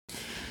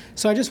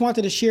So I just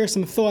wanted to share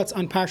some thoughts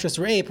on Parshas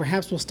Re'eh.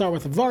 Perhaps we'll start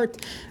with a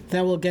Vart,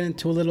 then we'll get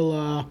into a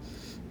little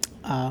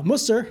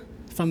Musar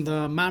from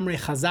the Mamre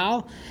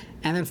Chazal,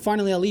 and then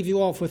finally I'll leave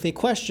you off with a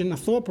question, a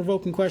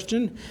thought-provoking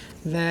question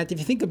that if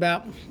you think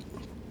about,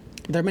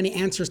 there are many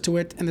answers to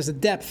it, and there's a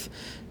depth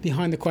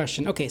behind the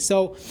question. Okay,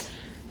 so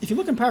if you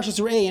look in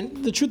Parshas Re'eh,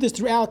 and the truth is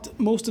throughout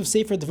most of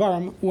Sefer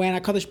Devarim, when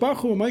HaKadosh Baruch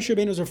Hu, Moshe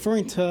Rabbeinu is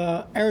referring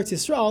to Eretz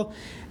Yisrael,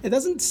 it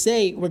doesn't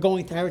say we're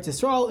going to Eretz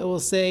Yisrael, it will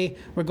say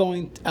we're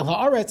going to El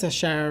Haaretz,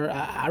 Asher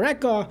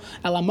Areka,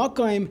 El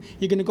HaMakoim,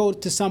 you're going to go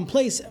to some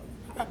place,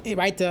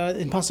 right,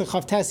 in Pasuk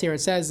Chav Tes here,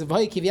 it says,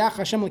 V'hai kivyach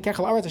Hashem l'kech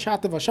al Aretz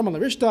Hashatav Hashem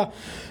al-Rishta.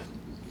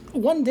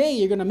 One day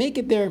you're going to make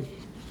it there.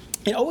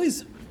 It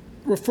always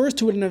refers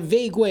to it in a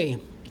vague way.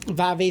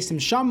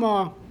 Va'avesim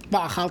shama,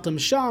 va'achaltam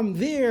sham,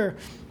 there,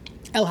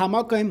 El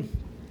HaMakoim.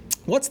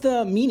 What's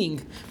the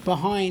meaning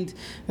behind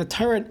the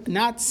Torah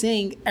not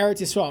saying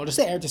Eretz Yisrael? Just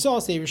say Eretz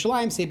Yisrael, say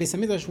Yerushalayim, say Beis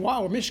HaMikdash,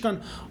 or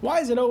Mishkan. Why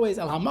is it always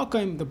El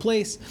HaMakoim, the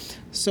place?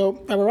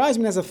 So it arises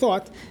me as a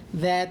thought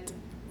that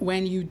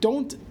when you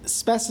don't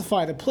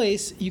specify the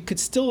place, you could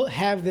still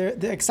have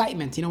the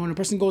excitement. You know, when a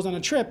person goes on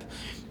a trip,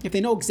 if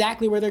they know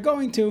exactly where they're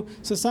going to,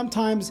 so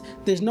sometimes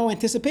there's no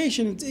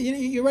anticipation.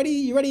 You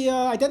already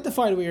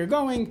identified where you're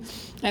going,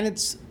 and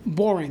it's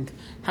boring.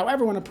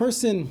 However, when a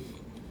person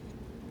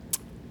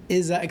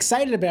is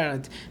excited about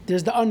it,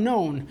 there's the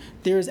unknown,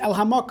 there's El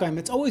HaMakoim,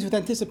 it's always with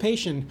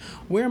anticipation.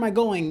 Where am I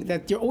going?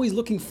 That you're always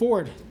looking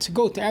forward to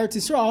go to Eretz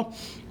Yisrael.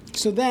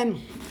 So then,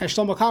 as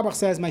Shlomo Carlebach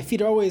says, my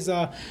feet are always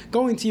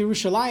going to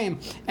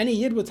Yerushalayim. Any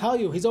Yid will tell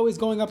you he's always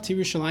going up to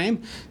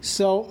Yerushalayim.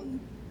 So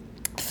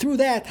through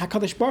that,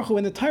 HaKadosh Baruch Hu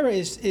in the Torah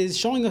is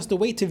showing us the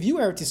way to view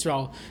Eretz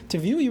Yisrael, to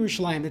view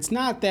Yerushalayim. It's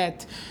not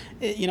that,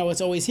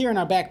 it's always here in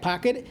our back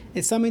pocket.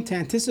 It's something to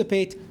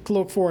anticipate, to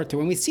look forward to.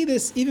 And we see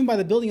this even by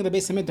the building of the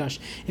Beis HaMikdash.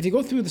 If you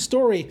go through the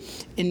story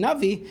in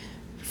Navi,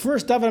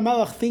 first, David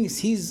HaMelech thinks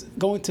he's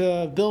going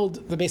to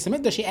build the Beis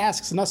HaMikdash. He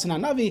asks Nasan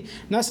HaNavi.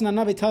 Nasan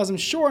HaNavi tells him,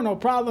 sure, no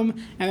problem.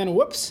 And then,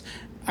 whoops,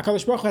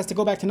 HaKadosh Baruch Hu has to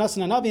go back to Nasan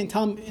HaNavi and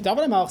tell him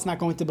David HaMelech's not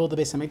going to build the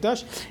Beis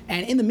HaMikdash.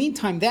 And in the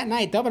meantime, that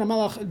night, David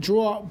HaMelech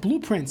draw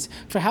blueprints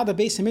for how the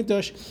Beis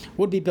HaMikdash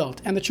would be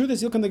built. And the truth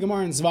is, you look in the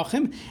Gemara in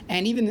Zvachim,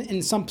 and even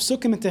in some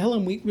Psukim and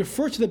Tehillim, we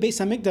refer to the Beis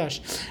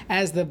HaMikdash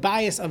as the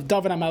bias of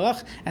David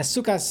HaMelech, as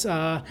Sukkos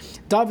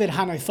David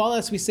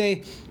Hanoi, we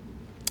say,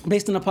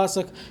 based on the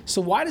pasuk.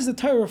 So why does the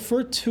Torah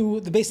refer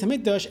to the Beis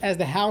HaMikdash as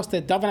the house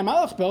that David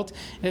HaMelech built,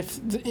 if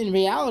in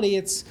reality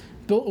it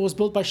was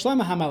built by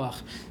Shlomo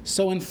HaMelech?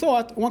 So in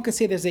thought, one could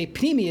say there's a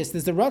pnimius,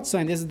 there's the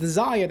ratzon, there's a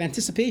desire, the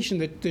anticipation,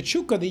 the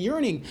tshuka, the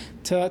yearning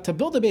to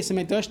build the Beis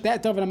HaMikdash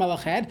that David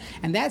HaMelech had,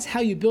 and that's how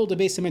you build the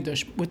Beis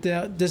HaMikdash, with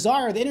the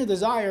desire, the inner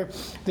desire,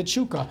 the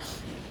tshuka.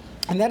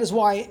 And that is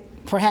why,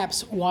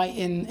 perhaps,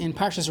 in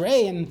Parshas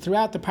Re'eh and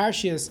throughout the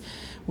Parshias,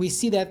 we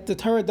see that the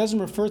Torah doesn't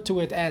refer to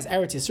it as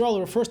Eretz Yisrael, it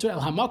refers to El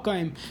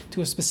HaMakoim,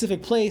 to a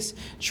specific place,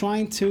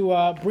 trying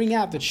to bring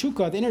out the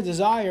tshuka, the inner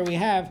desire we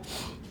have,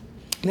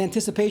 the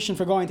anticipation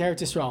for going to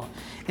Eretz Yisrael.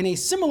 In a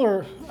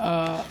similar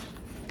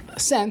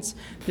sense,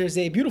 there's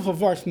a beautiful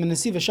verse from the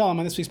Nesiv Shalom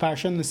on this week's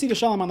parasha. The Nesiv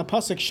Shalom on the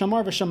pasuk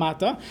Shamar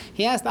v'Shamata.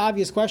 He asked the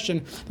obvious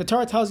question. The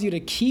Torah tells you to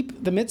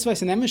keep the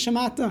mitzvahs and then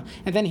Shamata,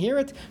 and then hear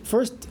it.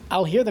 First,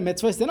 I'll hear the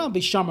mitzvahs, then I'll be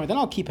Shamar, then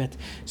I'll keep it.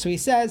 So he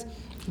says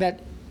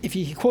that, if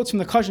he quotes from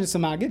the Kazhin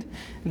Samagid,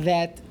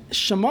 that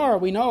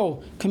Shamar, we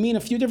know, can mean a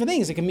few different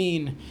things. It can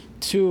mean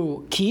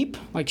to keep,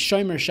 like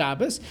Shomer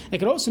Shabbos. It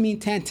could also mean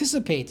to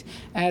anticipate,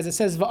 as it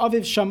says,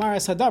 Va'aviv Shamar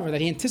es Hadavar, that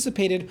he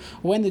anticipated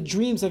when the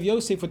dreams of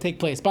Yosef would take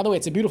place. By the way,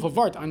 it's a beautiful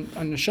vart on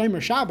Shomer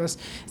Shabbos.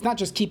 It's not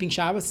just keeping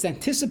Shabbos, it's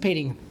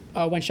anticipating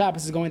when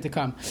Shabbos is going to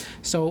come.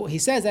 So he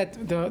says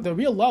that the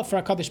real love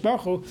for HaKadosh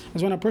Baruch Hu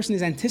is when a person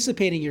is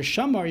anticipating your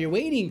Shamar, you're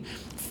waiting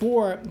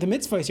for the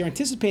mitzvahs, you're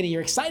anticipating,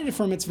 you're excited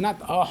for a mitzvah,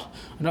 not,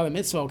 another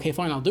mitzvah, okay,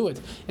 fine, I'll do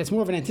it. It's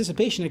more of an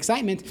anticipation,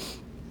 excitement.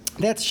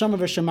 That's Shama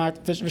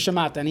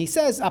v'Shamata. And he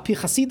says, Api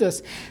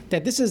Chasidus,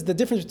 that this is the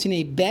difference between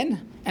a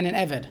ben and an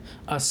eved.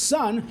 A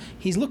son,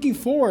 he's looking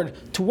forward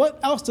to what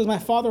else would my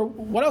father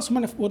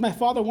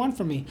want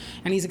from me?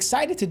 And he's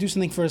excited to do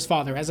something for his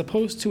father, as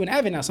opposed to an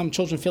eved. Now, some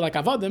children feel like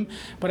avadim,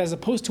 but as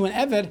opposed to an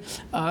eved,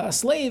 a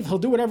slave, he'll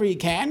do whatever he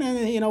can,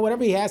 and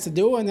whatever he has to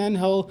do, and then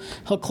he'll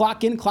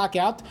clock in, clock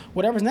out,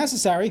 whatever's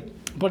necessary,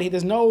 but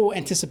there's no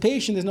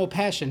anticipation, there's no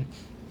passion.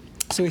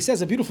 So he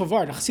says a beautiful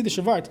vart, a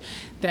Chassidish vart,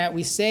 that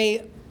we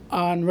say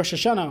on Rosh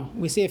Hashanah,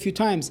 we say a few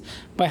times,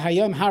 by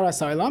Hayom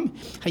Haras Ha'olam,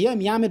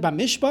 Hayom Yamid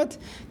B'Mishpat,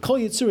 Kol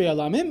Yitzuri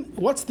Alamim.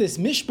 What's this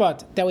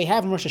mishpat that we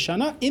have in Rosh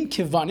Hashanah? Im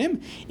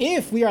Kivanim,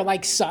 if we are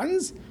like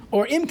sons,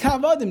 or Im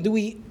Kavadim, do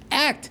we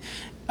act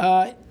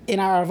in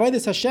our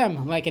Avodas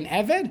Hashem like an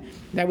Eved,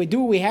 that we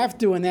do what we have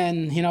to, and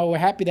then we're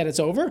happy that it's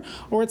over?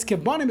 Or it's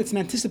Kivanim, it's an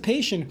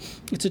anticipation,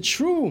 it's a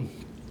true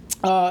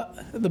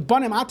the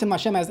Banim Atim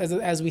Hashem,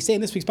 as we say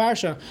in this week's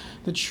parasha,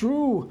 the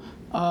true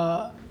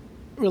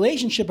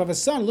relationship of a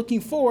son looking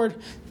forward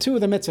to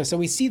the mitzvah. So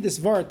we see this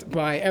vart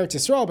by Eretz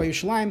Yisrael, by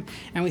Yerushalayim,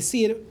 and we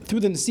see it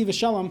through the Nesiv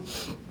Shalom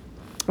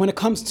when it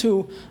comes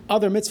to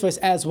other mitzvahs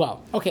as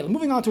well. Okay,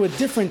 moving on to a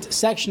different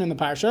section in the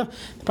parsha.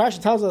 The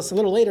parsha tells us a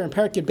little later in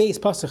Perek Yud Beis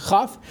Pasuk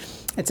Chaf.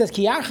 It says,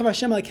 "Ki yarchav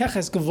Hashem alekecha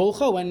es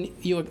gevulcha," when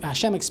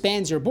Hashem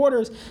expands your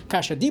borders.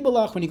 Kasha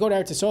dibalach, when you go to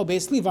Eretz Yisrael,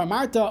 basically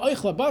varmarta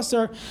oichla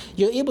basar,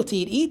 you're able to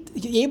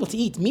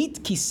eat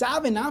meat. Ki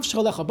save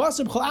nafshecha lecha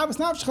basar, b'chol avos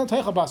nafshecha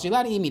toicha basar. You're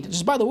allowed to eat meat.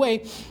 Just by the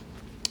way,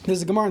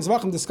 there's a Gemara in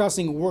Zvachim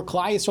discussing were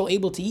Klal Yisrael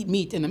able to eat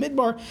meat in the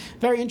Midbar.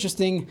 Very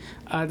interesting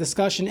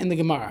discussion in the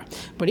Gemara.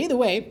 But either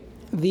way,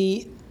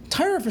 the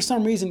Torah for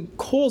some reason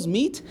calls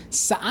meat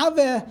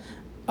sa'ave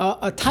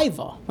a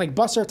taiva, like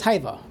basar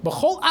taiva.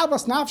 B'chol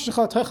avas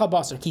nafshecha toicha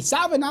basar. Ki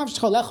sa'ave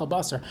nafshecha lecha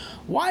basar.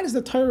 Why does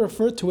the Torah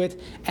refer to it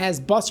as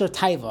basar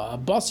taiva, a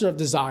basar of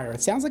desire?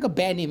 It sounds like a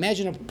bad name.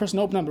 Imagine a person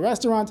opened up a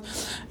restaurant,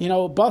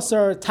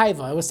 basar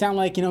taiva. It would sound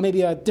like,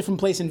 maybe a different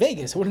place in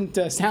Vegas. It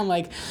wouldn't sound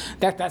like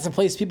that's a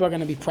place people are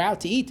going to be proud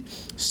to eat.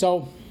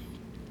 So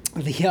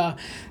the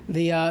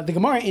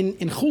Gemara in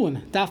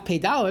Chulin Daf Pei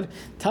Daled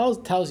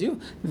tells you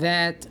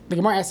that the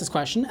Gemara asks this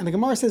question, and the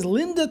Gemara says,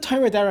 "Linda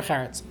Torah derech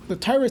eretz." The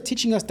Torah is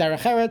teaching us derech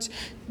eretz,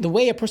 the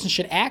way a person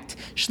should act.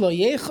 Shlo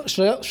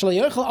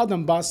yochel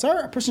adam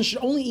basar. A person should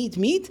only eat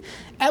meat.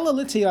 Ela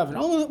l'tiyavin.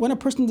 Only when a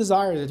person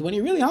desires it. When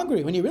you're really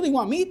hungry, when you really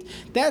want meat,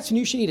 that's when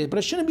you should eat it. But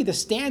it shouldn't be the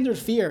standard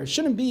fare. It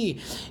shouldn't be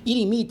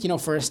eating meat,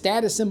 for a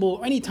status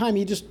symbol. Anytime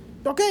you just,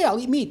 okay, I'll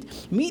eat meat.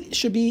 Meat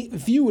should be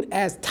viewed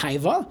as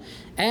taiva,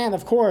 and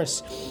of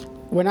course,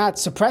 we're not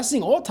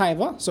suppressing all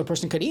taiva, so a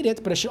person could eat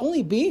it, but it should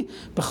only be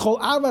b'chol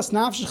avas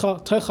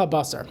nafshecha toicha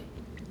basar.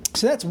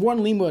 So that's one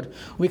limud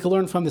we can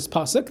learn from this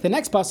pasuk. The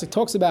next pasuk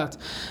talks about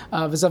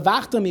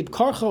v'zavachta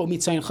mibkarcha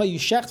u'mitzayincha, you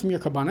shecht from your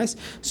karbanos.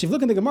 So if you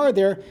look in the Gemara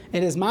there,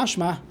 it is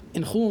mashma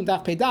in Chulun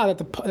Daf Pei Daled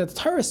that the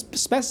Torah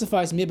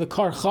specifies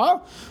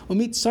mibkarcha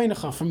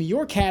u'mitzayincha, from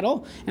your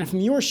cattle and from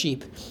your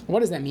sheep.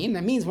 What does that mean?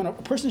 That means when a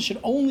person should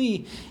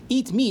only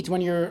eat meat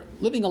when you're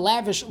living a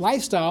lavish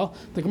lifestyle.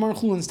 The Gemara in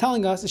Chulun is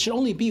telling us it should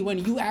only be when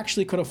you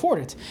actually could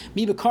afford it.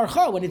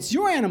 Mibkarcha, when it's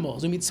your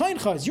animals,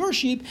 u'mitzayincha is your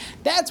sheep.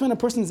 That's when a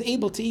person is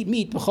able to eat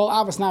meat.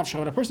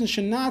 A person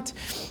should not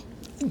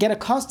get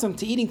accustomed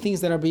to eating things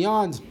that are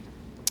beyond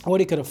what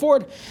he could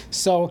afford.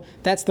 So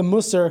that's the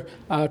musar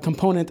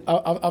component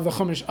of the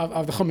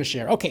chumash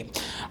here. Okay,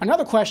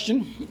 another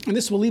question, and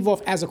this will leave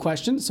off as a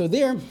question. So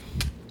there,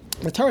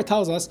 the Torah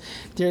tells us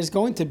there's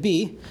going to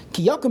be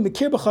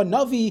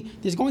navi.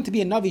 There's going to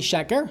be a navi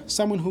sheker,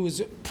 someone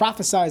who's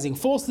prophesizing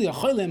falsely, a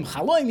cholim,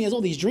 chaloim. He has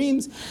all these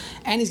dreams,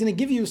 and he's going to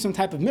give you some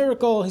type of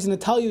miracle. He's going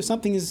to tell you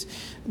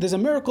there's a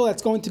miracle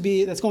that's going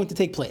to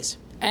take place,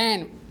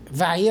 and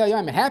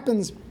it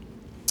happens.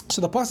 So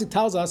the pasuk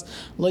tells us,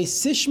 "Lo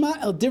sishma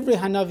el divrei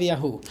hanavi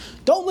yahu."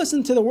 Don't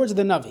listen to the words of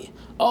the navi.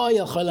 Oh,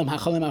 yel cholim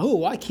hacholim ahu.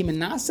 Why? Ki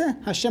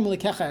menaseh Hashem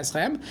lekecha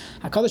eschem.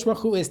 Hakadosh Baruch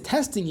Hu is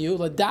testing you.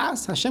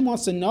 Ladas, Hashem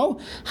wants to know.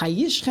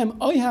 Hayishchem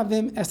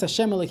oyhavim es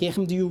Hashem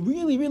lekechem. Do you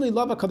really, really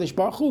love Hakadosh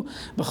Baruch Hu?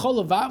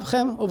 B'chol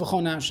levavchem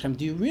uv'chol nafshem.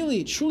 Do you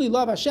really, truly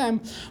love Hashem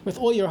with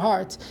all your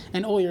heart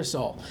and all your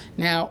soul?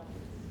 Now,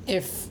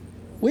 if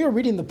we were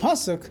reading the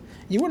pasuk,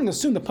 you wouldn't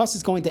assume the pasuk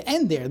is going to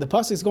end there. The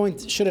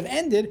pasuk should have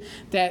ended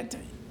that.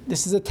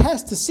 This is a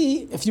test to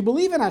see if you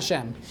believe in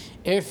Hashem,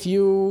 if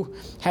you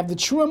have the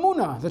true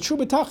emunah, the true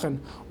bitachon.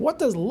 What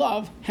does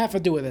love have to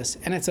do with this?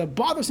 And it's a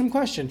bothersome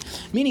question.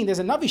 Meaning, there's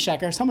a navi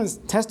sheker, someone's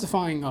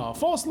testifying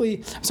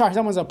falsely.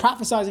 Someone's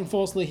prophesizing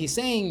falsely. He's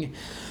saying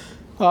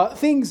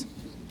things.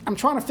 I'm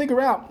trying to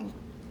figure out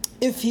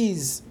if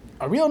he's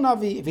a real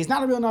navi, if he's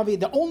not a real navi.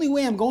 The only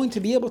way I'm going to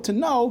be able to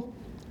know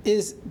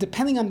is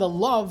depending on the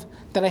love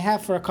that I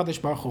have for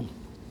HaKadosh Baruch Hu.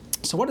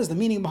 So what is the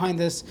meaning behind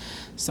this?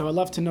 So I'd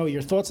love to know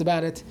your thoughts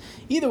about it.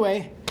 Either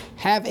way,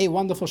 have a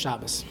wonderful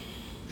Shabbos.